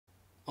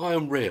I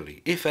am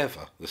rarely, if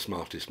ever, the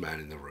smartest man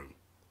in the room.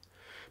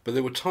 But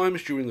there were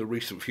times during the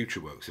recent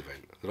Futureworx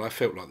event that I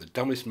felt like the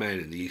dumbest man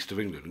in the east of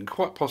England and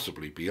quite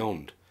possibly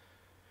beyond.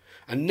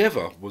 And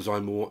never was I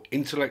more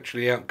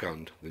intellectually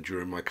outgunned than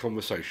during my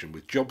conversation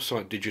with job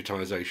site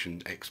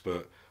digitisation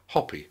expert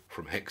HoPi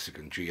from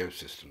Hexagon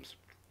Geosystems.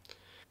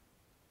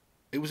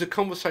 It was a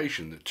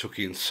conversation that took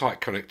in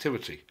site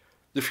connectivity,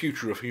 the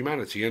future of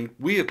humanity, and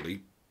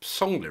weirdly,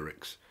 song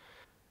lyrics.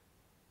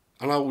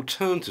 And I will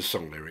turn to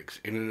song lyrics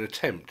in an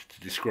attempt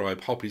to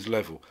describe HoPi's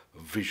level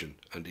of vision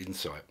and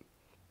insight.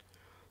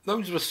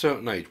 Those of a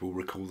certain age will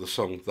recall the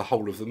song The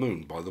Whole of the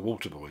Moon by the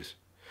Waterboys,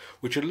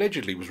 which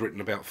allegedly was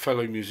written about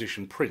fellow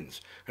musician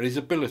Prince and his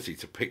ability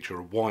to picture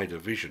a wider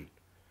vision.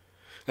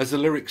 As the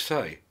lyrics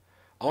say,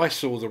 I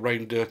saw the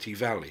rain-dirty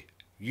valley,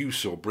 you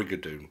saw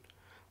Brigadoon.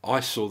 I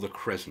saw the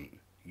crescent,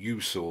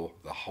 you saw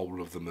the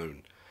whole of the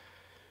moon.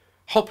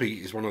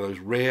 HoPi is one of those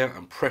rare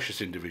and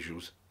precious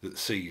individuals that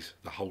sees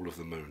the whole of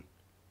the moon,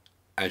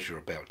 as you're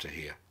about to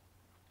hear.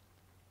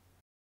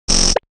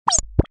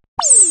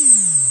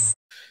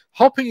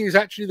 HoPi is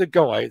actually the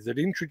guy that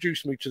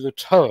introduced me to the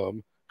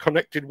term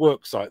connected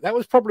work site. That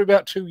was probably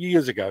about 2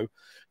 years ago,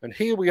 and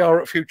here we are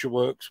at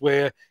Futureworx,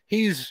 where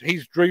his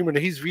dream and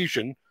his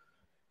vision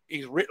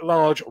is writ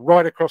large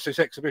right across this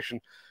exhibition.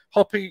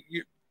 HoPi,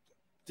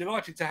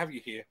 delighted to have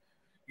you here.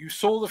 You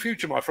saw the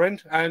future, my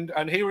friend,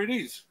 and here it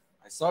is.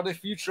 I saw the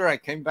future. I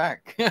came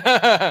back.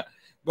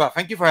 Well,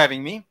 thank you for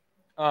having me.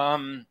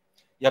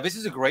 Yeah, this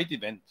is a great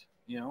event.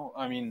 You know,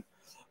 I mean,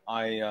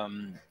 I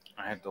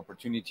had the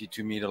opportunity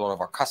to meet a lot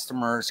of our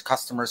customers,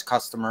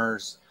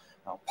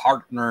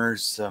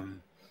 partners.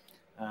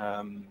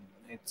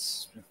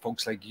 It's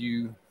folks like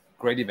you.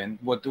 Great event.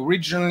 What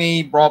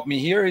originally brought me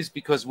here is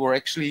because we're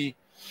actually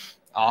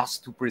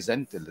asked to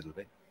present a little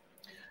bit.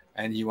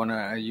 And you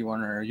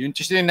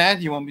interested in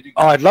that? You want me to?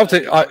 I'd love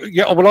to.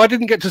 Yeah. Well, I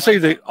didn't get to see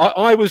the.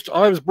 I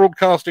was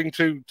broadcasting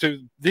to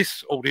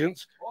this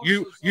audience.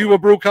 Oh, you were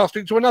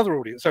broadcasting to another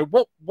audience. So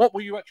what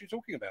were you actually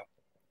talking about?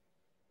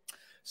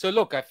 So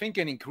look, I think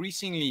an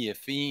increasingly a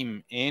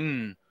theme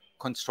in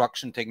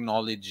construction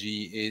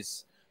technology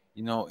is,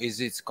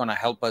 it's going to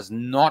help us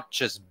not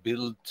just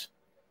build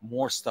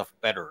more stuff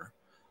better,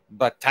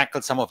 but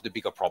tackle some of the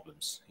bigger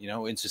problems,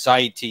 in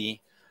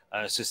society,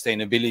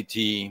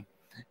 sustainability.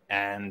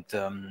 And,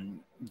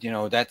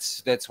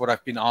 that's what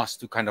I've been asked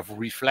to kind of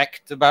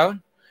reflect about.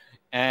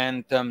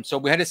 And so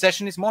we had a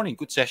session this morning,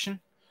 good session.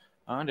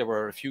 There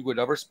were a few good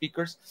other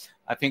speakers.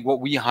 I think what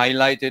we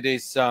highlighted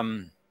is,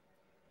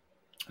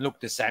 look,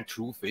 the sad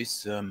truth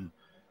is,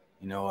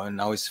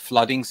 now it's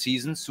flooding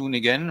season soon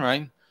again,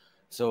 right?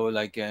 So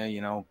like,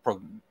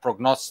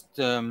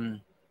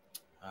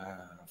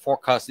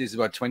 forecast is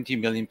about 20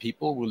 million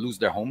people will lose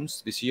their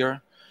homes this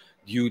year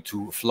due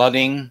to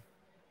flooding.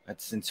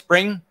 That's in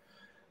spring.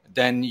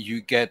 Then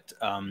you get,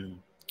 and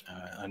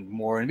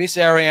more in this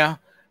area,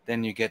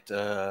 then you get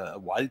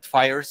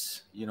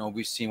wildfires.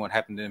 We've seen what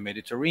happened in the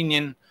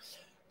Mediterranean.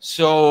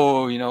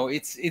 So,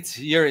 it's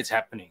here, it's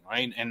happening,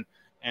 right?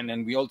 And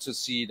then we also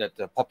see that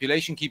the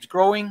population keeps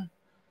growing.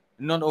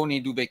 Not only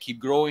do they keep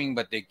growing,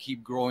 but they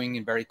keep growing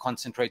in very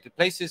concentrated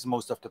places.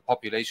 Most of the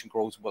population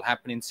growth will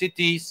happen in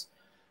cities.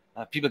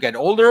 People get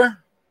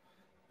older.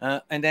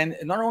 And then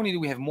not only do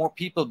we have more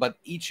people, but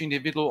each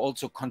individual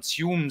also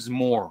consumes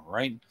more,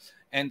 right?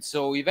 And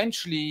so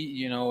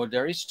eventually,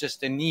 there is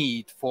just a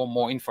need for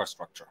more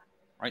infrastructure,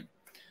 right?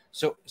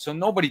 So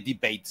nobody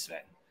debates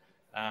that.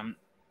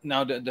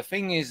 Now, the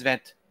thing is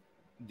that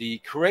the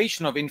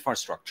creation of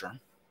infrastructure,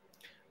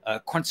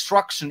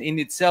 construction in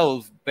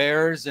itself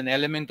bears an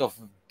element of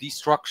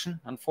destruction,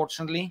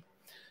 unfortunately.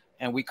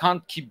 And we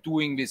can't keep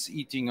doing this,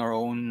 eating our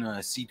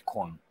own seed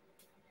corn.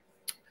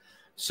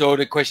 So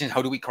the question is,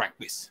 how do we crack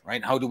this,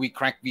 right? How do we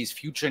crack these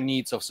future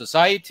needs of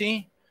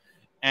society?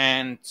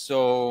 And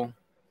so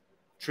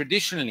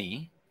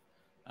traditionally,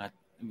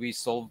 we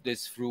solve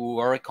this through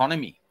our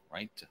economy,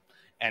 right?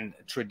 And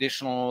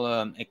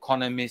traditional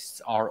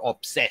economists are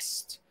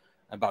obsessed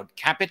about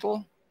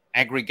capital,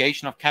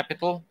 aggregation of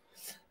capital,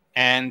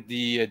 and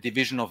the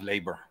division of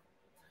labor.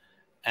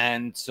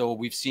 And so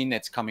we've seen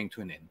that's coming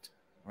to an end,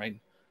 right?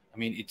 I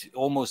mean, it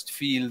almost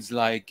feels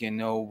like,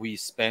 we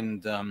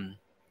spend...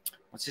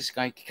 what's this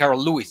guy? Carol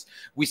Lewis.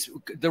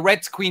 The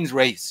Red Queen's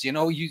race.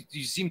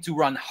 You seem to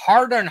run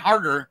harder and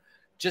harder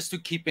just to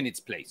keep in its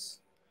place.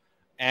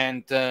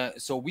 And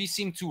so we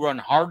seem to run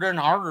harder and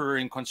harder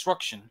in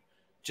construction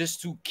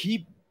just to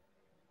keep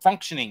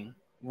functioning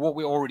what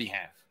we already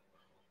have.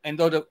 And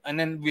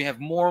then we have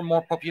more and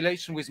more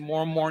population with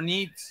more and more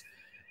needs.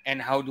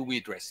 And how do we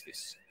address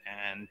this?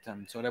 And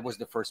so that was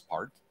the first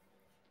part.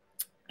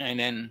 And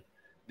then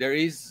there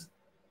is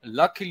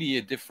luckily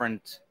a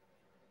different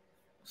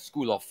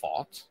school of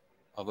thought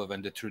other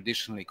than the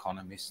traditional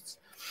economists,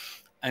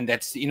 and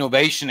that's the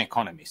innovation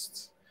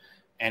economists.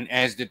 And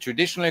as the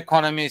traditional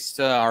economists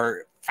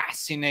are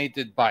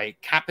fascinated by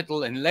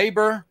capital and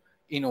labor,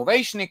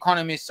 innovation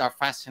economists are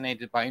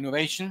fascinated by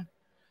innovation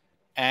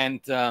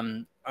and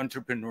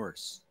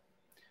entrepreneurs.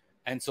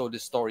 And so the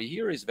story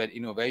here is that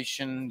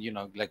innovation,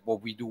 like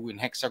what we do in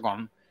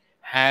Hexagon,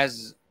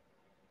 has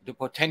the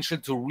potential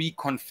to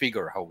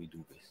reconfigure how we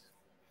do this.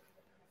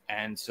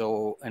 And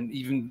so, and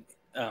even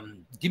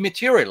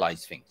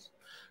dematerialize things.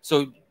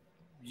 So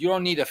you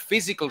don't need a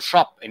physical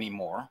shop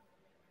anymore.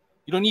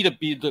 You don't need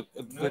you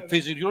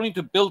don't need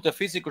to build a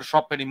physical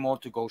shop anymore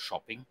to go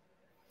shopping.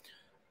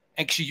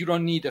 Actually, you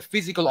don't need a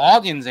physical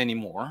audience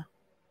anymore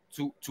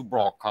to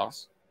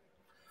broadcast.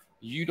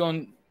 You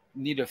don't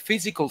need a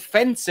physical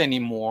fence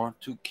anymore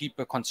to keep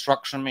a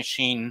construction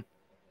machine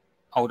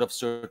out of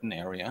certain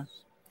areas.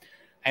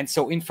 And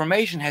so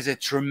information has a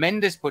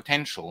tremendous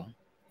potential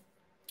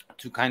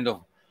to kind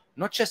of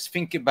not just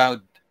think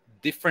about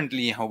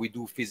differently how we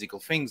do physical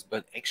things,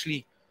 but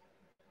actually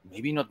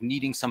maybe not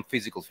needing some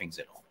physical things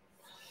at all.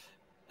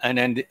 And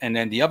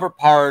then the other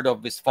part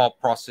of this thought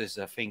process,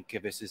 I think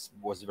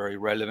was very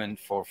relevant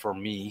for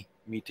me,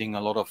 meeting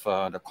a lot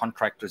of the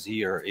contractors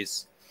here,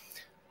 is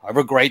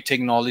however great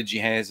technology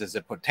has as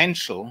a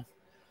potential,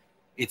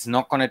 it's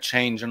not going to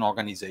change an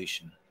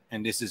organization.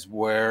 And this is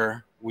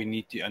where we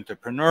need the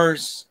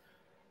entrepreneurs,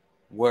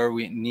 where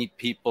we need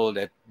people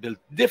that build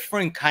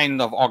different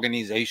kind of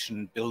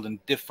organization, building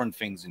different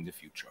things in the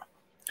future.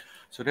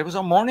 So that was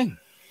our morning.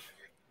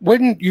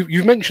 When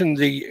you mentioned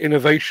the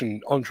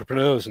innovation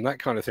entrepreneurs and that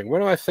kind of thing,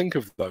 when I think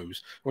of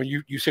those, when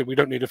you said we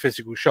don't need a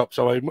physical shop,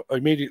 so I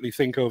immediately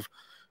think of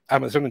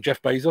Amazon and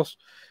Jeff Bezos,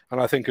 and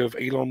I think of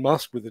Elon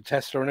Musk with the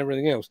Tesla and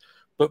everything else.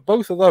 But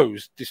both of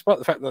those, despite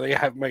the fact that they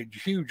have made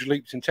huge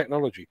leaps in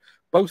technology,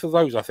 both of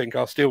those, I think,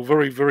 are still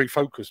very, very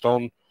focused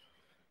on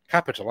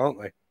capital,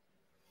 aren't they?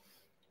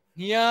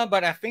 Yeah,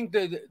 but I think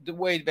the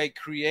way they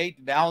create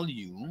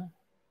value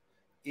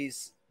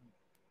is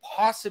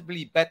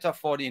possibly better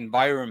for the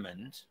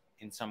environment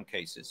in some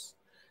cases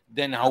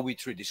than how we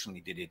traditionally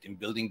did it in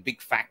building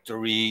big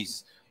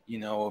factories,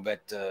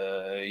 that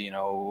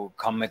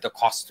come at a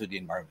cost to the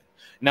environment.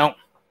 Now,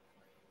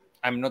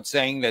 I'm not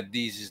saying that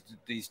these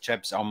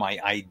chaps are my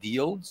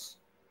ideals,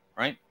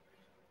 right?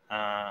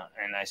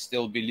 And I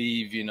still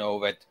believe,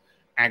 that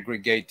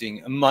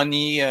aggregating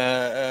money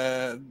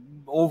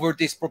over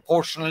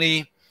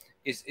disproportionately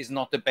is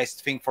not the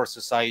best thing for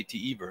society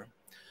either.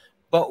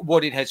 But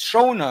what it has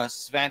shown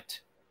us that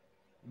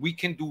we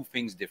can do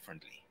things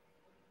differently,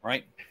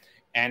 right?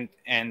 And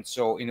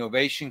so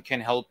innovation can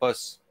help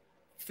us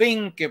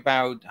think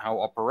about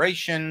how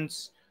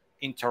operations,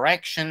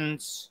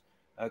 interactions,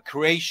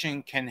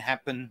 creation can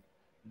happen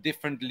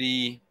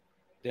differently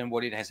than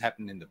what it has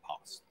happened in the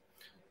past.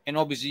 And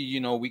obviously,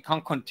 we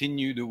can't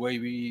continue the way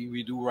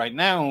we do right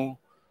now,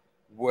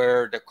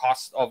 where the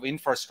cost of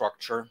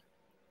infrastructure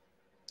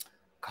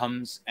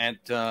comes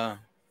at the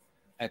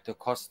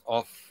cost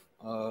of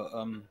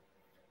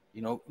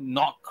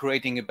not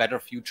creating a better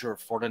future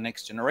for the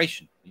next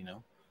generation.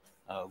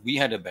 We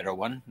had a better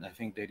one. I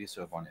think they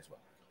deserve one as well.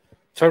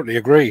 Totally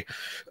agree.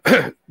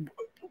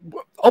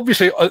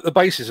 Obviously, at the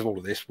basis of all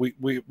of this,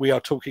 we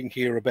are talking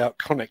here about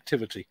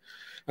connectivity,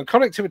 and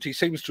connectivity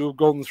seems to have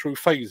gone through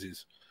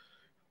phases.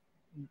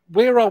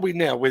 Where are we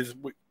now with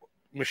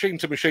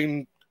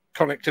machine-to-machine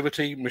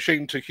connectivity,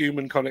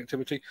 machine-to-human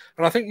connectivity?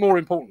 And I think more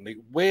importantly,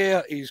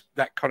 where is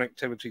that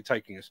connectivity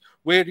taking us?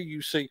 Where do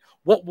you see,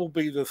 what will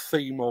be the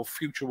theme of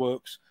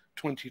Futureworx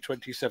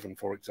 2027,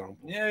 for example?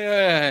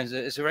 Yeah,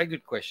 it's a very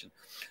good question.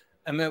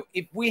 I mean,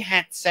 if we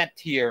had sat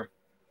here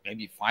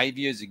maybe 5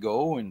 years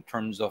ago in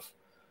terms of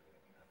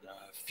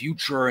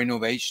future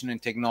innovation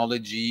and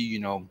technology,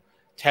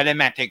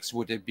 telematics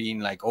would have been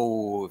like,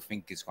 oh, I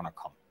think it's going to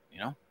come,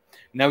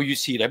 Now you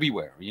see it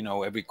everywhere.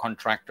 Every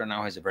contractor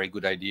now has a very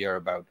good idea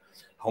about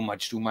how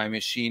much do my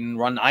machine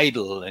run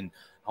idle and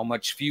how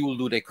much fuel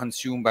do they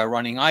consume by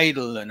running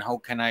idle and how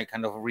can I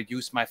kind of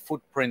reduce my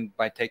footprint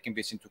by taking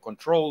this into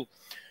control.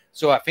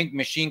 So I think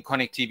machine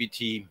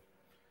connectivity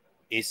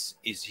is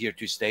here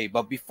to stay.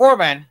 But before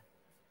then,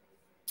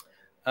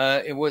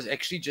 it was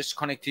actually just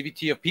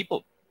connectivity of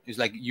people. It's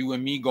like you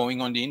and me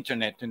going on the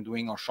internet and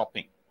doing our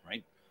shopping,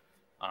 right?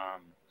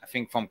 I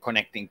think from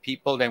connecting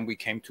people, then we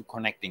came to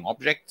connecting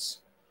objects,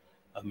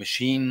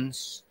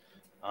 machines.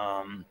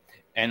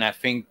 And I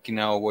think,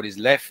 what is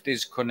left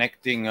is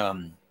connecting,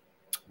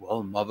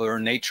 Mother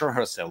Nature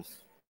herself.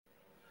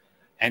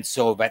 And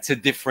so that's a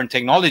different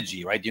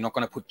technology, right? You're not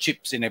going to put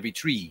chips in every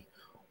tree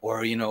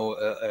or,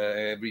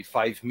 every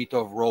 5 meter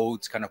of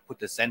roads kind of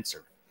put a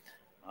sensor.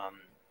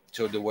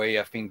 So the way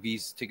I think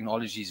these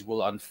technologies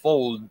will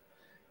unfold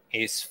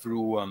is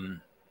through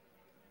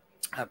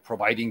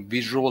providing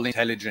visual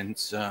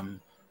intelligence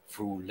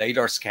through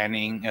laser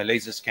scanning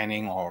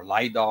or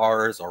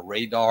LiDARs or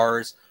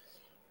radars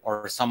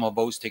or some of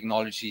those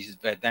technologies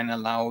that then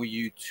allow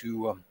you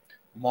to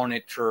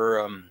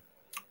monitor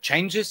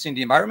changes in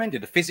the environment,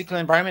 in the physical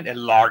environment at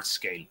large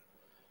scale,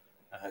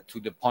 to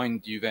the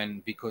point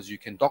because you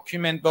can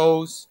document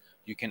those,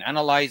 you can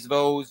analyze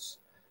those,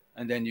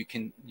 and then you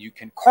can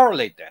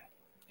correlate that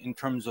in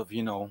terms of,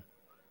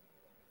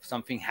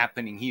 something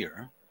happening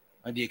here.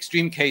 The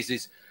extreme case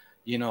is,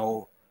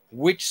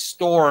 which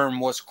storm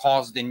was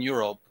caused in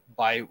Europe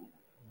by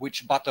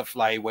which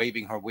butterfly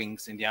waving her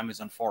wings in the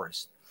Amazon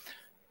forest.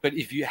 But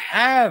if you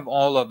have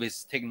all of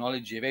this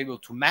technology available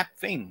to map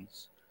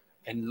things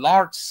and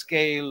large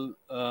scale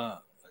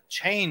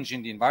change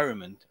in the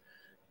environment,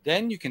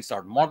 then you can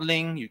start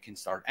modeling, you can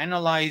start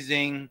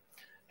analyzing,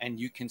 and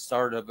you can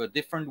start of a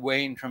different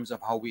way in terms of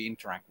how we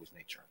interact with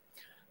nature.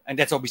 And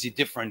that's obviously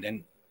different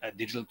than a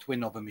digital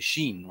twin of a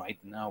machine. Right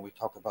now we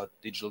talk about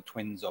digital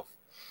twins of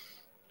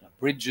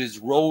bridges,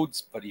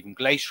 roads, but even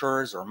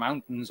glaciers or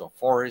mountains or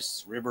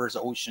forests, rivers,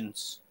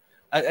 oceans.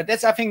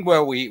 That's, I think,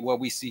 where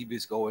we see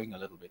this going a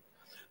little bit.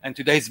 And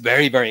today it's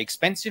very, very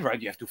expensive,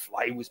 right? You have to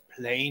fly with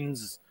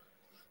planes.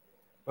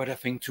 But I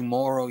think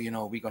tomorrow, you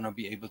know, we're going to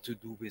be able to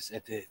do this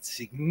at a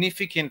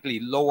significantly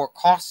lower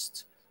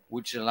cost,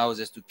 which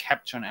allows us to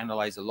capture and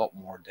analyze a lot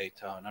more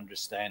data and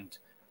understand,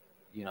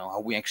 you know,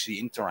 how we actually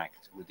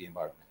interact with the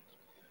environment.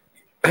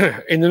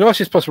 In the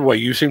nicest possible way,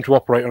 you seem to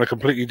operate on a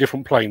completely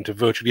different plane to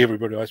virtually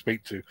everybody I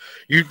speak to.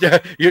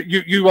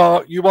 You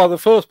are the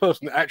first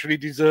person that actually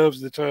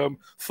deserves the term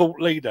thought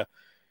leader.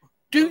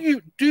 Do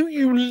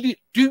you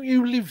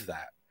live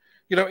that?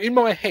 You know, in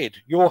my head,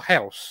 your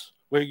house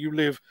where you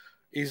live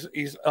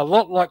is a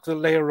lot like the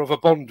lair of a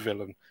Bond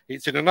villain.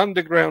 It's in an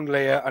underground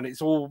lair, and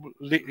it's all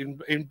lit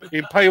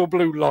in pale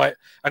blue light,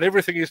 and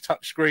everything is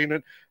touchscreen.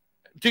 And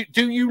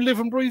do you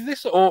live and breathe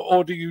this,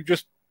 or do you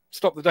just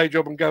stop the day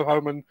job and go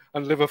home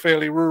and live a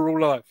fairly rural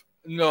life?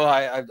 No,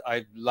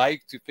 I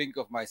like to think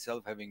of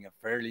myself having a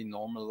fairly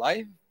normal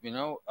life. You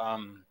know,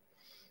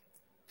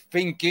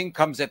 thinking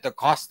comes at the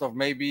cost of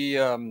maybe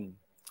a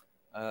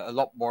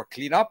lot more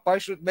cleanup I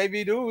should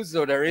maybe do.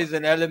 So there is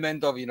an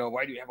element of, you know,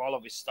 why do you have all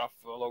of this stuff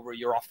all over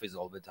your office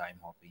all the time,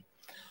 HoPi?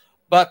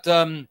 But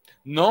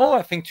no,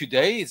 I think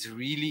today it's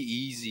really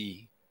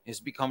easy. It's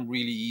become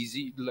really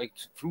easy, like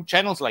through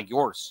channels like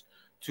yours,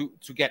 to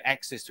get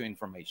access to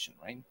information,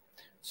 right?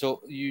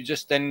 So you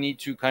just then need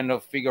to kind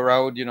of figure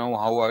out, you know,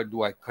 how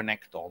do I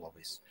connect all of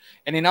this?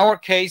 And in our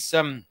case,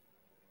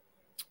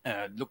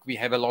 look, we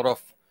have a lot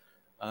of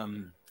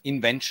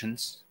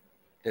inventions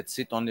that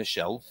sit on the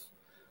shelf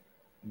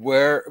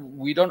where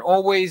we don't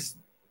always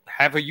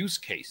have a use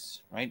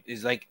case, right?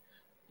 It's like,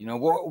 you know,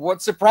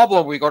 what's the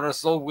problem we're going to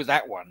solve with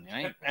that one,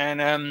 right?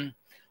 And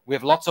we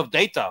have lots of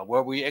data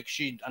where we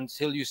actually,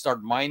 until you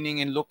start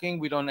mining and looking,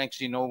 we don't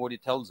actually know what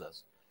it tells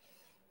us.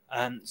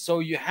 So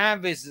you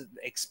have this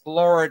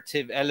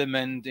explorative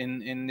element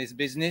in this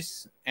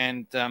business,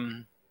 and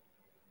then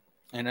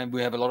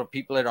we have a lot of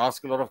people that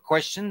ask a lot of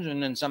questions,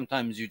 and then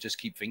sometimes you just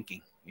keep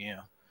thinking,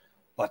 yeah.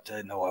 But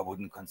no, I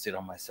wouldn't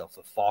consider myself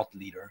a thought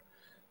leader.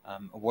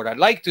 What I'd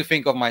like to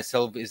think of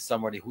myself is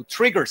somebody who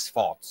triggers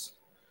thoughts,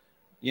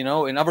 you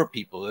know, in other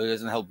people. It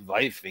doesn't help if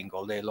I think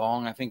all day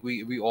long. I think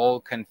we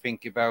all can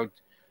think about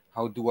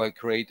how do I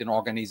create an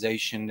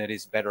organization that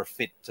is better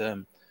fit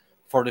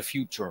for the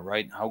future,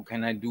 right? How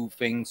can I do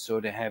things so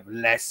they have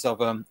less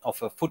of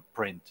a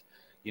footprint?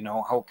 You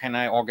know, how can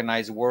I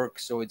organize work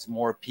so it's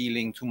more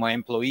appealing to my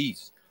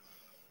employees?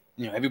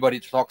 You know, everybody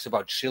talks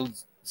about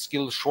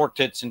skill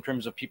shortage in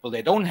terms of people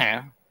they don't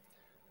have,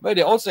 but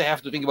they also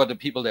have to think about the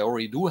people they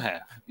already do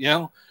have, you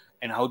know,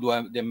 and how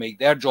do they make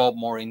their job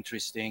more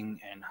interesting,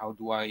 and how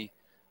do I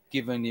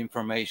give them the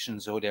information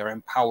so they're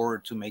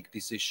empowered to make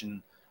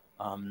decisions.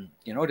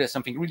 You know, there's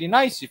something really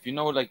nice if you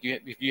know, like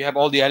if you have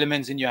all the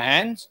elements in your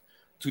hands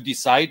to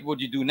decide what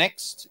you do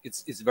next.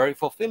 It's very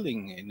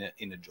fulfilling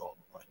in a job,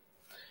 right?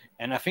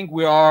 And I think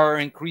we are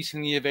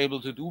increasingly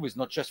able to do this,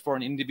 not just for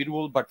an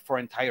individual, but for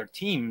entire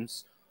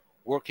teams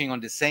working on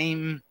the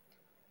same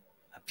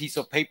piece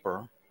of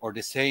paper or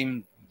the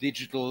same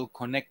digital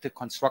connected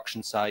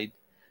construction site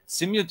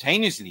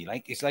simultaneously.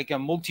 Like it's like a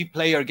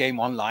multiplayer game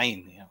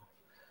online, you know.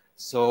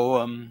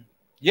 So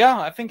yeah,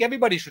 I think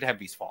everybody should have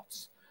these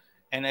thoughts,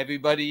 and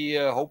everybody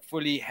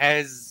hopefully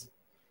has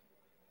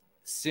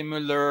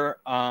similar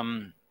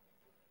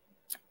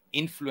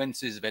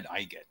influences that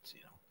I get, you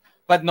know.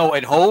 But no,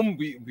 at home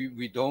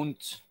we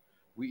don't.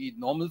 We eat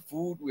normal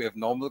food. We have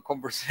normal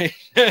conversations.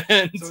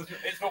 So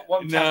it's not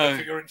one tablet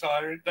for your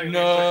entire daily.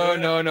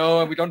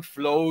 No. We don't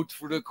float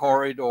through the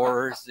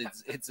corridors.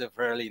 It's a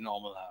fairly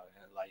normal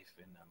life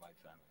in my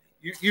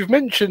family. You've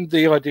mentioned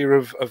the idea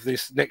of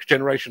this next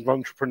generation of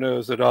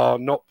entrepreneurs that are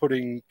not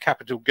putting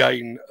capital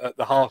gain at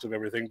the heart of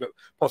everything, but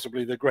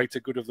possibly the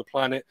greater good of the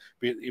planet,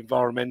 be it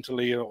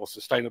environmentally or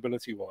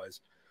sustainability-wise.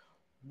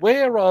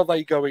 Where are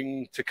they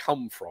going to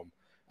come from?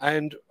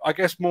 And I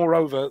guess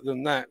moreover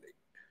than that,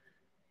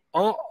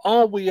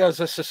 are we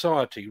as a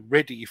society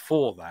ready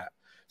for that?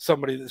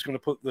 Somebody that's going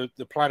to put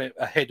the planet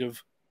ahead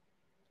of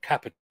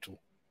capital?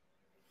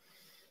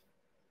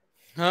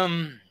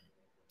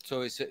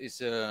 So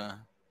it's a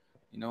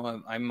you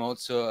know, I'm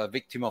also a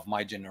victim of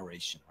my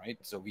generation, right?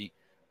 So we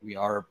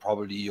are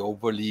probably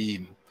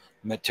overly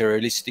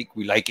materialistic.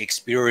 We like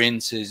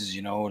experiences,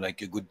 you know,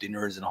 like good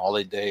dinners and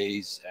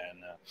holidays,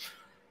 and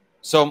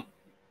so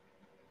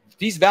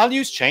these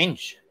values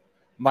change.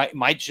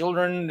 My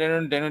children, they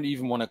don't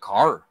even want a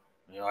car.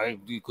 You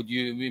know, could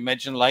you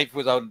imagine life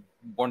without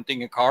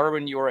wanting a car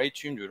when you were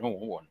 18? You don't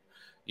want one.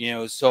 You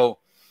know, so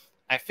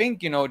I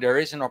think, you know, there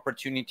is an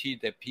opportunity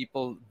that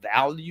people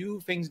value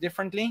things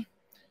differently,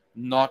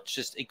 not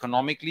just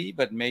economically,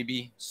 but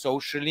maybe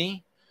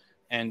socially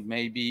and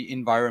maybe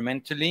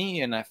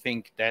environmentally. And I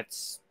think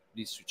that's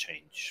needs to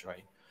change,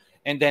 right?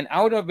 And then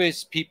out of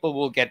this, people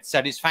will get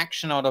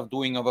satisfaction out of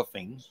doing other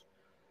things,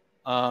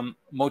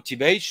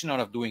 motivation out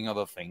of doing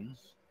other things,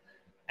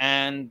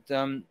 and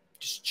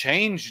just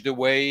change the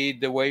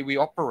way we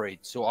operate.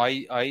 So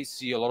I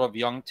see a lot of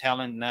young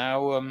talent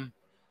now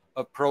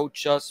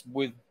approach us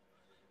with,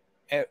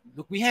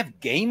 look, we have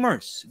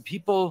gamers,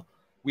 people,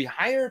 we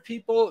hire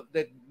people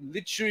that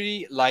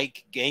literally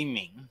like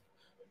gaming,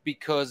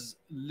 because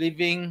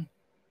living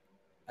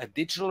a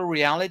digital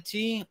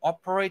reality,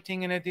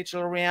 operating in a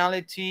digital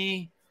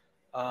reality,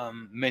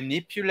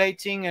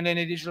 manipulating in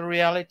a digital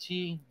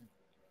reality,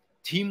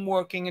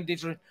 teamworking in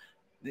digital,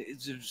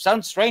 it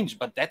sounds strange,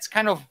 but that's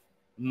kind of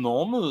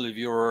normal if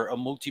you're a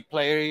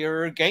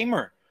multiplayer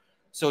gamer.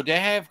 So they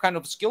have kind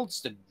of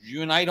skills that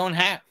you and I don't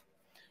have.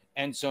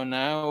 And so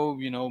now,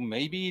 you know,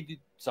 maybe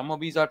some of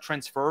these are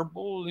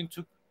transferable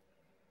into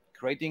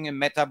creating a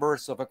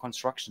metaverse of a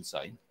construction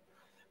site.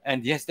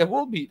 And yes,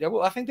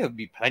 I think there'll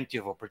be plenty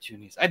of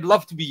opportunities. I'd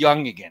love to be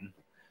young again.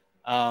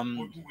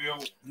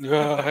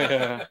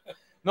 Yeah.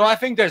 No, I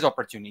think there's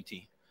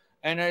opportunity.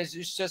 And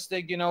it's just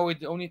like, you know,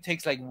 it only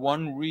takes like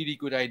one really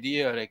good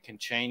idea that can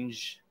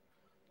change,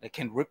 that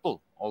can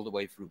ripple all the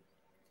way through.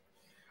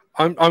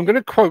 I'm going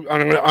to quote,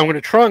 I'm going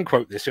to try and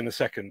quote this in a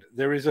second.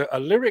 There is a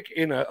lyric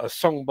in a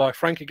song by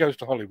Frankie Goes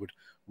to Hollywood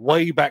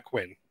way back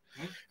when.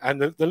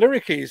 And the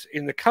lyric is,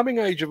 in the coming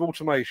age of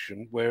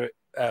automation, where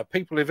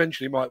people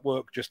eventually might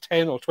work just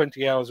 10 or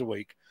 20 hours a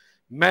week,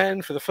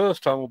 man for the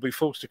first time will be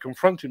forced to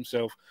confront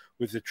himself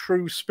with the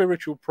true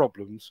spiritual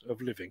problems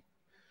of living.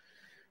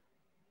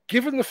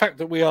 Given the fact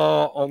that we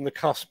are on the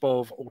cusp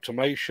of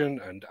automation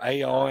and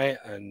AI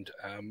and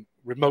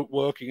remote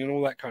working and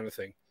all that kind of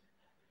thing,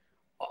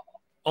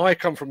 I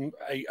come from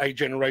a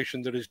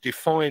generation that has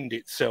defined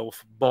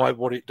itself by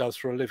what it does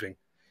for a living.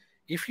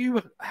 If you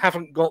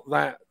haven't got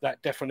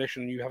that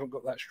definition, you haven't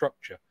got that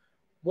structure,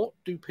 what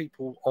do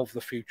people of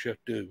the future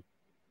do?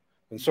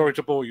 And sorry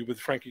to bore you with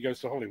Frankie Goes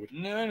to Hollywood.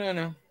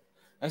 No.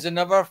 There's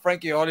another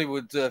Frankie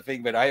Hollywood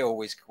thing that I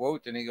always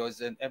quote, and he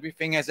goes, and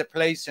everything has a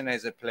place, and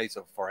there's a place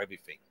for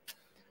everything.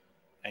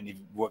 And if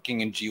working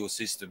in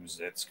geosystems,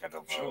 that's kind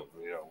of,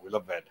 you know, we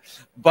love that.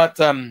 But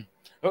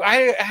look,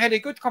 I had a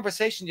good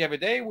conversation the other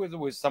day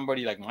with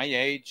somebody like my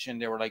age,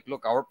 and they were like,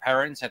 look, our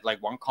parents had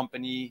like one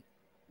company,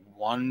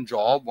 one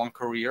job, one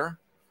career.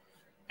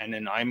 And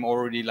then I'm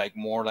already like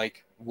more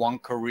like one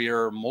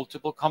career,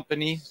 multiple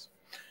companies.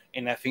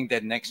 And I think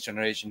that next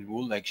generation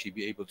will actually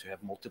be able to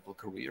have multiple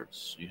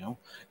careers, you know,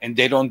 and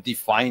they don't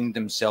define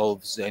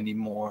themselves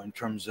anymore in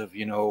terms of,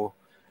 you know,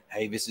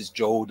 hey, this is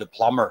Joe the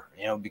plumber,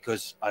 you know,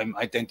 because I'm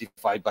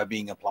identified by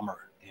being a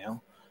plumber, you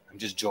know, I'm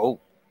just Joe,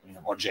 you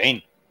know, or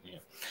Jane. You know?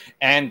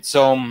 And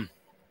so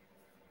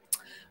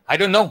I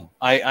don't know.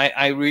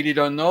 I really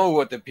don't know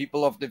what the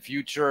people of the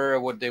future,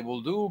 what they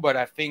will do, but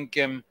I think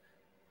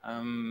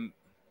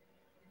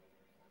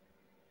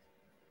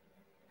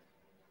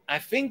I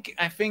think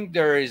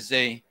there is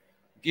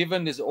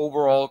given this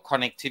overall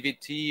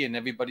connectivity, and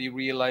everybody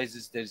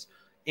realizes there's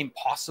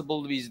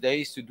impossible these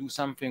days to do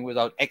something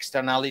without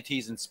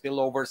externalities and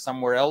spillover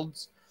somewhere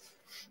else,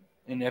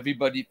 and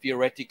everybody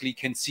theoretically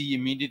can see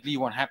immediately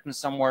what happens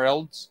somewhere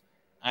else.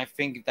 I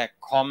think that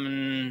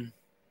common,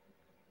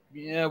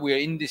 yeah, we're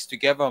in this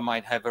together,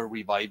 might have a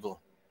revival.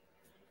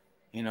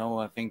 You know,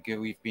 I think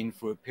we've been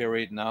through a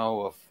period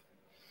now of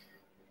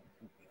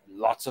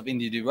lots of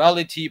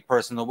individuality,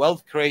 personal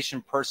wealth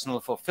creation,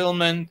 personal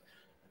fulfillment.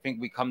 I think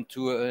we come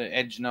to an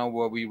edge now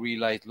where we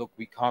realize, look,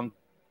 we can't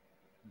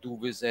do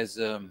this as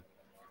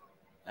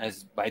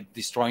by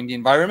destroying the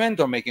environment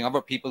or making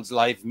other people's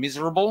life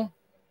miserable.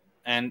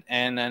 And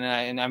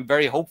I'm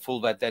very hopeful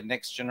that that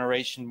next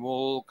generation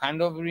will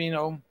kind of, you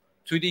know,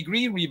 to a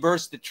degree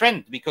reverse the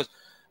trend, because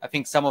I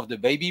think some of the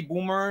baby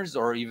boomers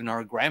or even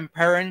our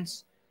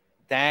grandparents,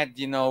 that,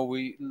 you know,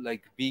 we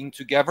like being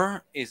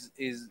together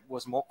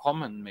was more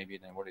common maybe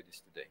than what it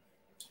is today.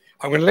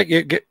 I'm going to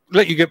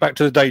let you get back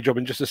to the day job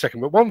in just a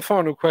second, but one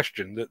final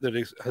question that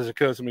has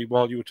occurred to me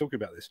while you were talking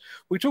about this.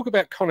 We talk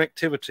about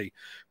connectivity,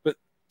 but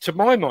to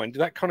my mind,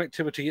 that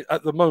connectivity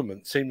at the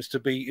moment seems to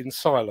be in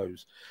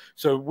silos.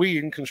 So we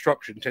in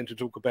construction tend to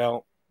talk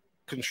about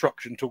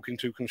construction talking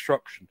to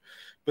construction,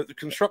 but the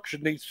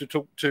construction needs to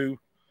talk to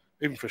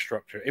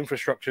infrastructure.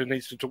 Infrastructure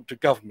needs to talk to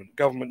government.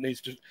 Government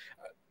needs to...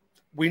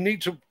 We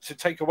need to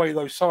take away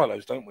those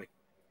silos, don't we?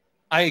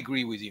 I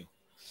agree with you.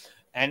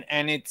 And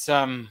it's...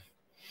 there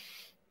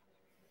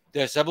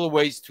are several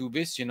ways to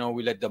this. You know,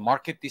 we let the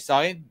market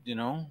decide, you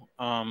know.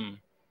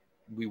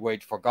 We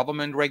wait for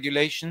government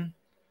regulation.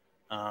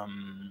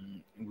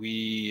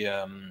 We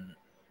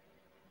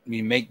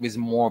make this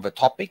more of a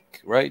topic,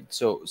 right?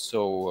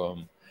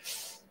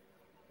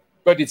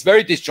 But it's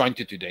very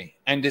disjointed today,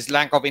 and this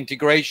lack of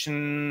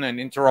integration and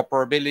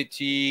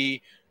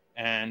interoperability,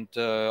 and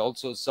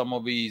also some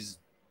of these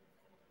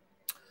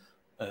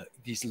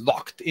these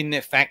locked-in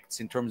effects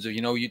in terms of,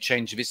 you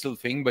change this little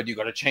thing, but you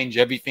got to change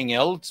everything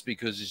else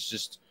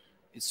because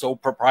it's so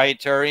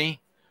proprietary.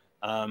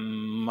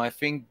 I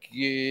think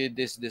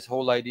this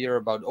whole idea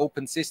about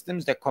open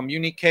systems that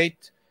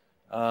communicate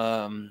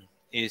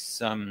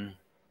is a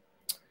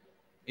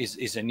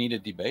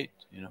needed debate,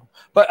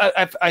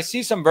 But I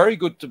see some very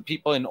good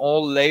people in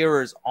all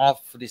layers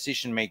of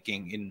decision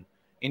making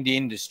in the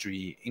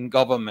industry, in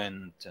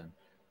government,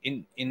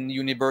 in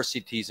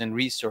universities and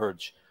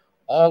research,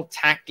 all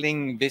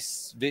tackling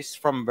this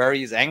from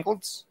various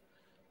angles.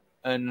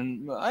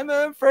 And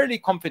I'm fairly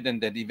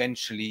confident that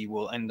eventually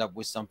we'll end up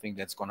with something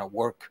that's going to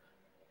work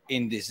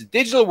in this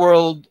digital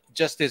world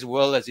just as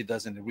well as it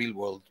does in the real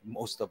world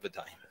most of the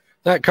time.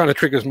 That kind of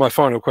triggers my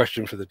final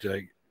question for the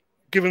day.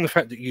 Given the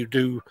fact that you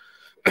do,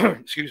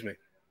 excuse me,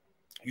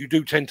 you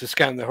do tend to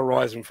scan the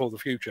horizon for the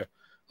future,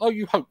 are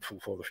you hopeful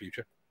for the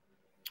future?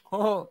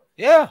 Oh,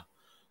 yeah.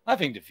 I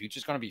think the future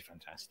is going to be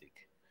fantastic.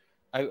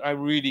 I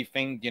really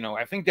think,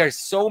 I think there's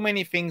so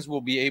many things we'll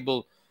be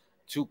able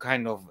to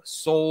kind of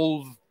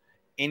solve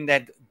in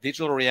that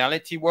digital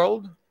reality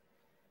world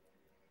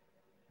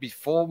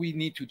before we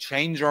need to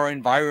change our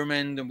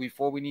environment and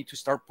before we need to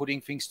start putting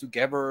things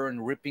together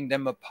and ripping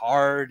them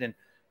apart. And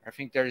I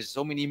think there's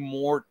so many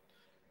more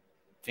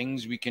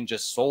things we can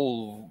just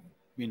solve,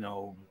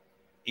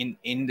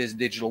 in this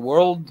digital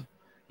world.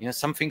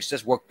 Some things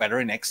just work better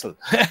in Excel.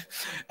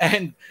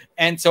 and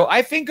so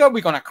I think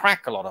we're going to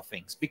crack a lot of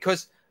things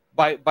because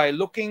by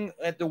looking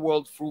at the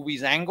world through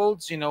these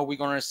angles, we're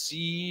going to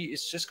see,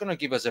 it's just going to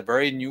give us a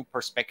very new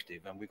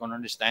perspective, and we're going to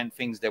understand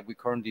things that we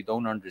currently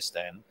don't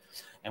understand.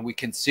 And we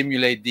can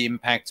simulate the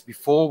impacts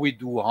before we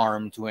do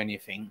harm to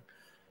anything.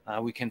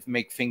 We can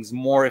make things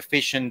more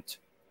efficient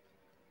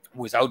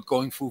without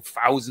going through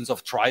thousands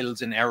of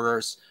trials and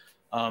errors.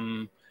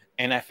 And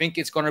I think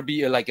it's going to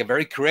be like a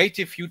very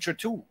creative future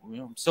too.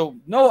 So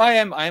no,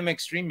 I'm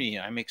extremely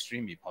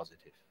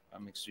positive.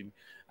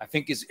 I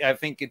think it's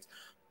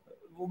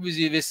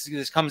obviously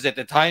this comes at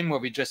a time where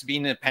we've just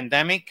been in a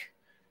pandemic.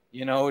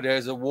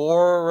 There's a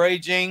war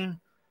raging.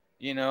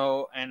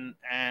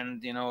 And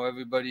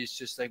everybody's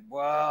just like,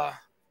 wow,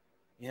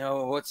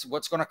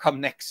 what's going to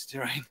come next,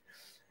 right?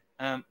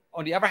 On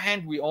the other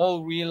hand, we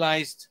all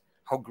realized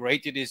how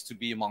great it is to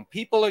be among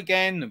people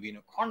again, and be in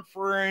a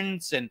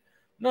conference. And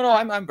no,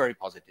 I'm very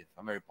positive.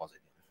 I'm very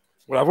positive.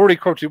 Well, I've already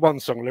quoted one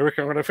song lyric.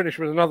 I'm going to finish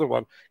with another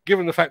one.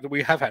 Given the fact that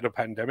we have had a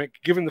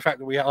pandemic, given the fact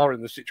that we are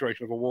in the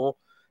situation of a war,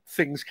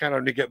 things can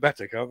only get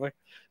better, can't they?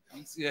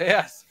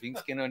 Yes,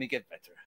 things can only get better.